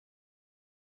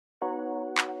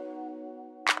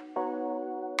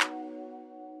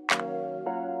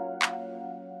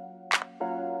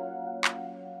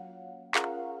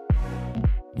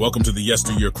Welcome to the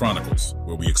Yesteryear Chronicles,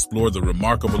 where we explore the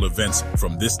remarkable events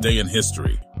from this day in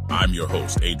history. I'm your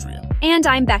host, Adrian. And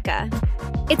I'm Becca.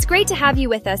 It's great to have you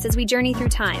with us as we journey through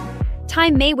time.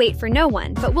 Time may wait for no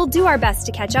one, but we'll do our best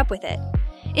to catch up with it.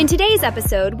 In today's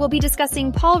episode, we'll be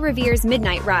discussing Paul Revere's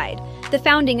Midnight Ride, the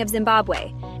founding of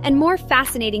Zimbabwe, and more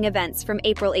fascinating events from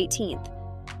April 18th.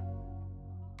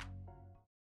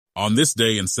 On this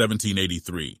day in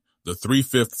 1783, the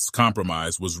Three-Fifths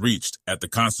Compromise was reached at the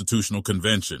Constitutional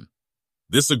Convention.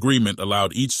 This agreement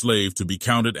allowed each slave to be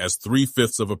counted as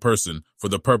three-fifths of a person for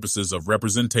the purposes of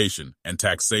representation and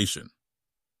taxation.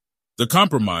 The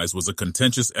compromise was a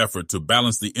contentious effort to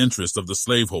balance the interests of the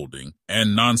slaveholding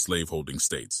and non-slaveholding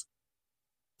states.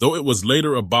 Though it was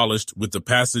later abolished with the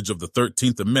passage of the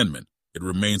 13th Amendment, it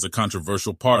remains a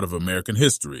controversial part of American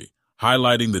history,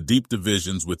 highlighting the deep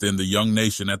divisions within the young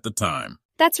nation at the time.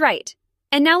 That's right.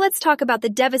 And now let's talk about the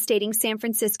devastating San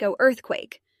Francisco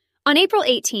earthquake. On April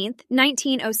 18,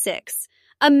 1906,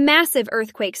 a massive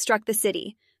earthquake struck the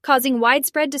city, causing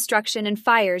widespread destruction and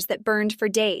fires that burned for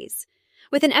days.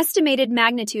 With an estimated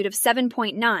magnitude of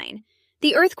 7.9,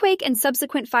 the earthquake and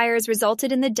subsequent fires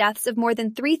resulted in the deaths of more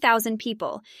than 3,000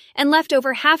 people and left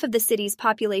over half of the city's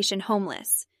population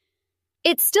homeless.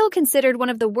 It's still considered one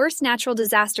of the worst natural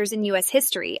disasters in U.S.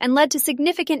 history and led to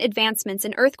significant advancements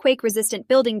in earthquake-resistant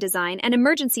building design and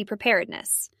emergency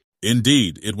preparedness.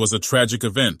 Indeed, it was a tragic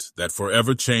event that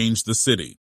forever changed the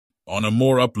city. On a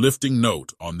more uplifting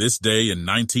note, on this day in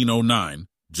 1909,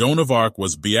 Joan of Arc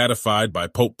was beatified by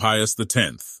Pope Pius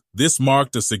X. This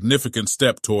marked a significant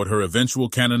step toward her eventual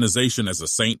canonization as a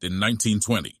saint in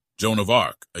 1920. Joan of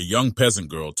Arc, a young peasant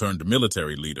girl turned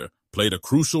military leader, played a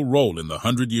crucial role in the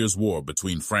 100 Years' War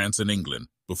between France and England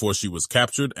before she was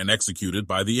captured and executed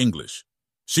by the English.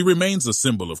 She remains a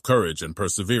symbol of courage and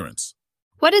perseverance.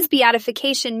 What does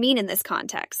beatification mean in this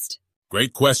context?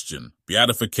 Great question.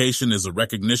 Beatification is a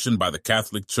recognition by the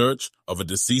Catholic Church of a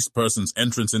deceased person's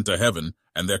entrance into heaven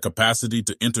and their capacity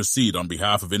to intercede on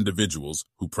behalf of individuals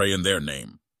who pray in their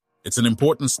name. It's an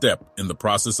important step in the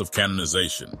process of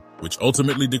canonization, which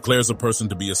ultimately declares a person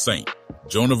to be a saint.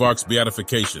 Joan of Arc's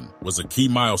beatification was a key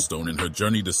milestone in her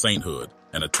journey to sainthood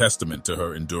and a testament to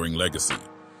her enduring legacy.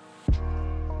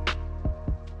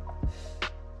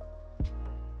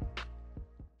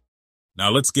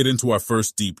 Now let's get into our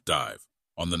first deep dive.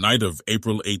 On the night of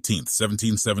April 18,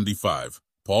 1775,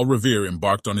 Paul Revere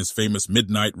embarked on his famous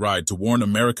midnight ride to warn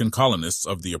American colonists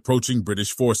of the approaching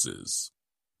British forces.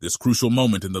 This crucial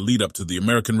moment in the lead-up to the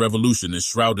American Revolution is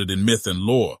shrouded in myth and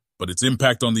lore, but its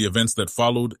impact on the events that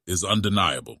followed is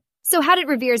undeniable. So how did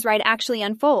Revere's ride actually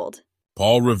unfold?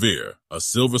 Paul Revere, a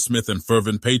silversmith and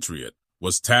fervent patriot,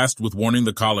 was tasked with warning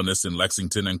the colonists in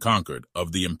Lexington and Concord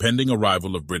of the impending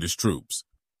arrival of British troops.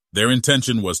 Their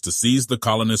intention was to seize the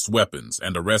colonists' weapons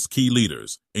and arrest key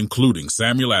leaders, including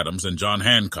Samuel Adams and John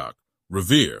Hancock.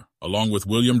 Revere, along with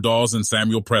William Dawes and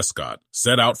Samuel Prescott,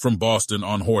 set out from Boston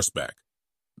on horseback.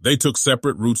 They took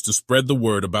separate routes to spread the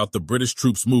word about the British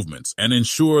troops' movements and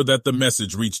ensure that the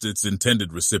message reached its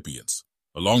intended recipients.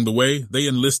 Along the way, they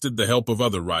enlisted the help of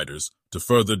other riders to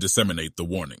further disseminate the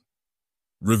warning.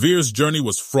 Revere's journey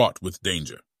was fraught with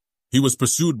danger. He was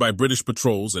pursued by British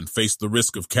patrols and faced the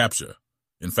risk of capture.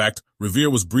 In fact,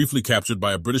 Revere was briefly captured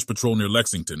by a British patrol near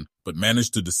Lexington, but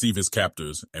managed to deceive his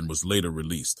captors and was later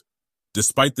released.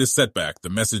 Despite this setback, the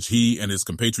message he and his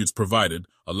compatriots provided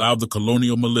allowed the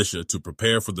colonial militia to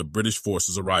prepare for the British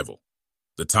forces' arrival.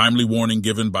 The timely warning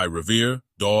given by Revere,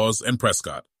 Dawes, and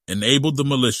Prescott enabled the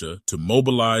militia to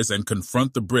mobilize and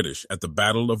confront the British at the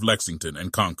Battle of Lexington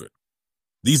and Concord.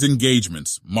 These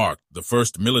engagements marked the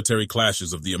first military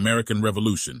clashes of the American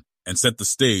Revolution and set the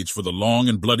stage for the long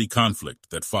and bloody conflict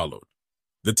that followed.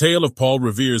 The tale of Paul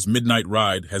Revere's midnight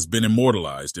ride has been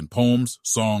immortalized in poems,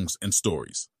 songs, and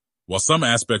stories. While some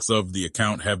aspects of the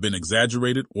account have been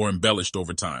exaggerated or embellished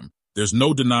over time, there's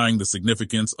no denying the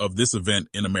significance of this event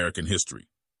in American history.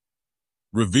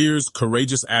 Revere's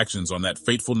courageous actions on that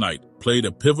fateful night played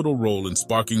a pivotal role in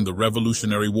sparking the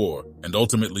Revolutionary War and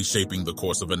ultimately shaping the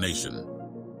course of a nation.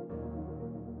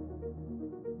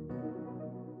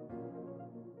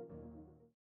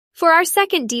 For our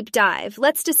second deep dive,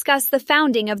 let's discuss the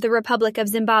founding of the Republic of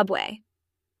Zimbabwe.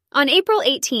 On April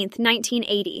 18,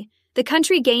 1980, the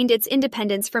country gained its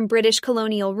independence from British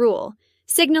colonial rule,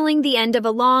 signaling the end of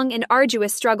a long and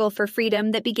arduous struggle for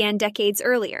freedom that began decades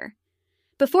earlier.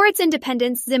 Before its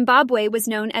independence, Zimbabwe was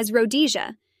known as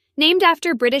Rhodesia, named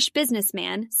after British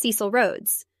businessman Cecil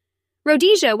Rhodes.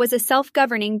 Rhodesia was a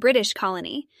self-governing British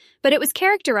colony, but it was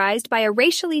characterized by a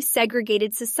racially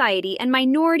segregated society and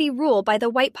minority rule by the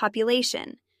white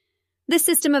population. This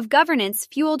system of governance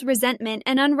fueled resentment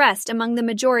and unrest among the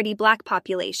majority black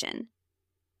population.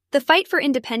 The fight for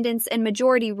independence and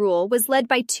majority rule was led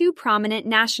by two prominent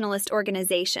nationalist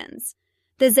organizations,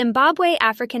 the Zimbabwe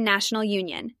African National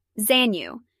Union,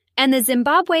 ZANU, and the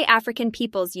Zimbabwe African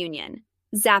People's Union,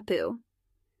 ZAPU.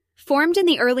 Formed in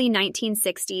the early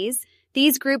 1960s,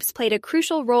 these groups played a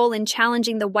crucial role in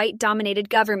challenging the white-dominated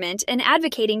government and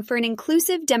advocating for an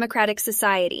inclusive democratic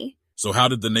society. So how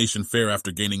did the nation fare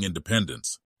after gaining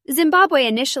independence? Zimbabwe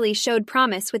initially showed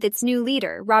promise with its new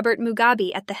leader, Robert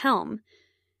Mugabe, at the helm.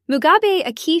 Mugabe,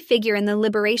 a key figure in the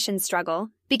liberation struggle,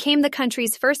 became the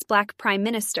country's first black prime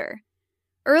minister.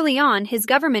 Early on, his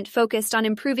government focused on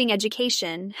improving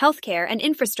education, healthcare, and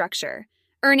infrastructure,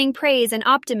 earning praise and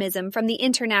optimism from the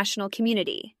international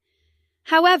community.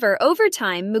 However, over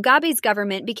time, Mugabe's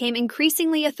government became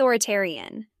increasingly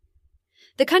authoritarian.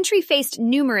 The country faced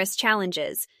numerous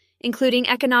challenges, including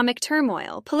economic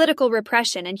turmoil, political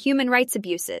repression, and human rights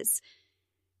abuses.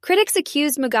 Critics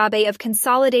accused Mugabe of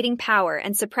consolidating power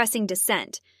and suppressing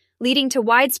dissent, leading to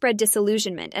widespread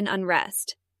disillusionment and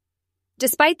unrest.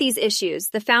 Despite these issues,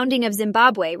 the founding of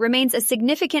Zimbabwe remains a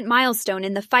significant milestone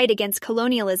in the fight against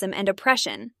colonialism and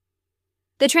oppression.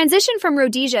 The transition from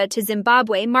Rhodesia to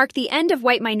Zimbabwe marked the end of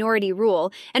white minority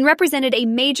rule and represented a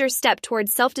major step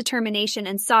towards self-determination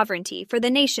and sovereignty for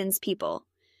the nation's people.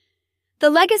 The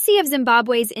legacy of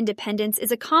Zimbabwe's independence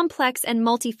is a complex and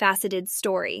multifaceted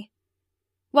story.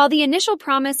 While the initial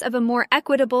promise of a more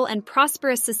equitable and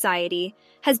prosperous society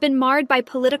has been marred by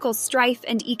political strife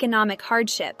and economic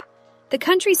hardship, the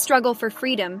country's struggle for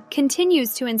freedom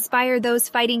continues to inspire those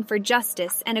fighting for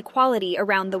justice and equality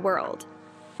around the world.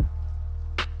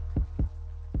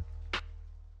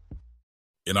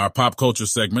 In our pop culture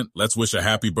segment, let's wish a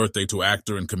happy birthday to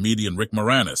actor and comedian Rick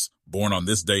Moranis, born on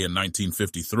this day in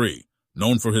 1953.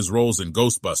 Known for his roles in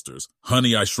Ghostbusters,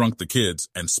 Honey, I Shrunk the Kids,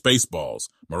 and Spaceballs,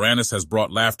 Moranis has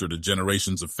brought laughter to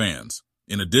generations of fans.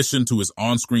 In addition to his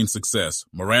on-screen success,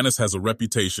 Moranis has a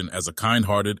reputation as a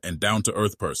kind-hearted and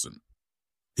down-to-earth person.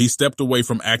 He stepped away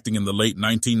from acting in the late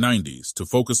 1990s to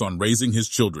focus on raising his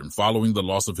children following the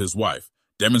loss of his wife,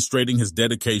 demonstrating his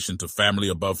dedication to family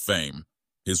above fame.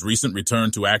 His recent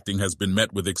return to acting has been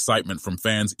met with excitement from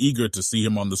fans eager to see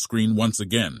him on the screen once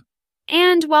again.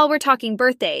 And while we're talking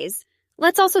birthdays,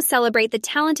 let's also celebrate the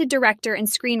talented director and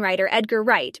screenwriter Edgar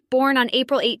Wright, born on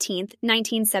April 18,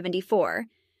 1974.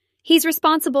 He's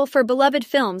responsible for beloved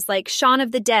films like Shaun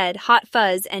of the Dead, Hot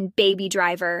Fuzz, and Baby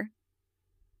Driver.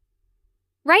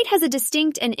 Wright has a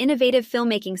distinct and innovative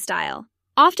filmmaking style,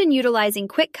 often utilizing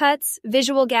quick cuts,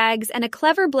 visual gags, and a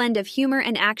clever blend of humor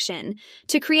and action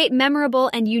to create memorable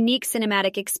and unique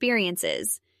cinematic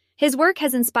experiences. His work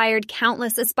has inspired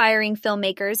countless aspiring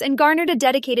filmmakers and garnered a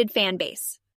dedicated fan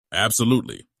base.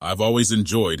 Absolutely. I've always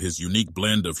enjoyed his unique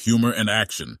blend of humor and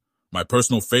action. My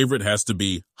personal favorite has to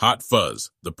be Hot Fuzz,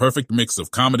 the perfect mix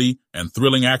of comedy and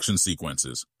thrilling action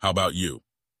sequences. How about you?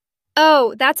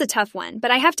 Oh, that's a tough one,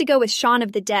 but I have to go with Shaun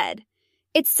of the Dead.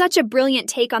 It's such a brilliant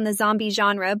take on the zombie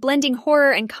genre, blending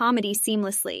horror and comedy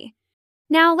seamlessly.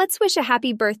 Now, let's wish a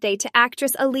happy birthday to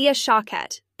actress Aaliyah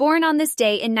Shawkat, born on this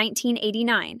day in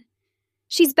 1989.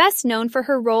 She's best known for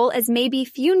her role as Maybe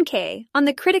Funke on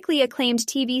the critically acclaimed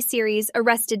TV series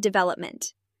Arrested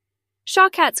Development.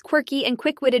 Shawkat's quirky and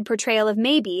quick-witted portrayal of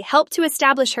Maybe helped to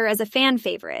establish her as a fan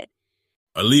favorite.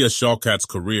 Aaliyah Shawkat's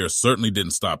career certainly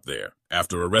didn't stop there.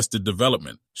 After Arrested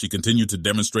Development, she continued to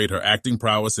demonstrate her acting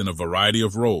prowess in a variety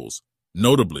of roles.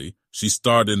 Notably, she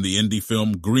starred in the indie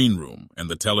film Green Room and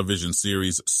the television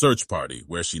series Search Party,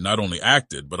 where she not only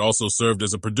acted but also served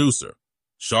as a producer.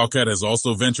 Shawkat has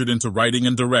also ventured into writing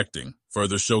and directing,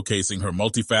 further showcasing her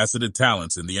multifaceted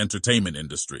talents in the entertainment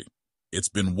industry. It's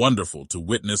been wonderful to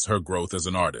witness her growth as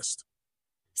an artist.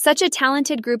 Such a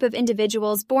talented group of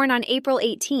individuals born on April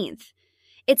 18th.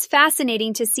 It's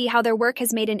fascinating to see how their work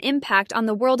has made an impact on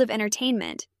the world of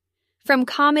entertainment. From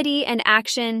comedy and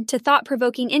action to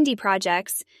thought-provoking indie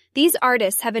projects, these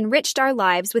artists have enriched our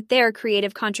lives with their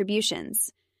creative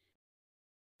contributions.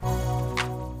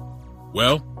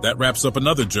 Well, that wraps up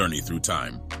another journey through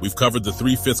time. We've covered the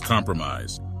Three-Fifths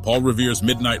Compromise, Paul Revere's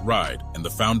Midnight Ride, and the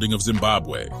founding of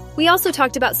Zimbabwe. We also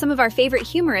talked about some of our favorite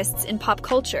humorists in pop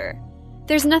culture.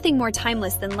 There's nothing more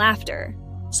timeless than laughter.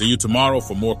 See you tomorrow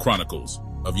for more Chronicles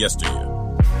of Yesteryear.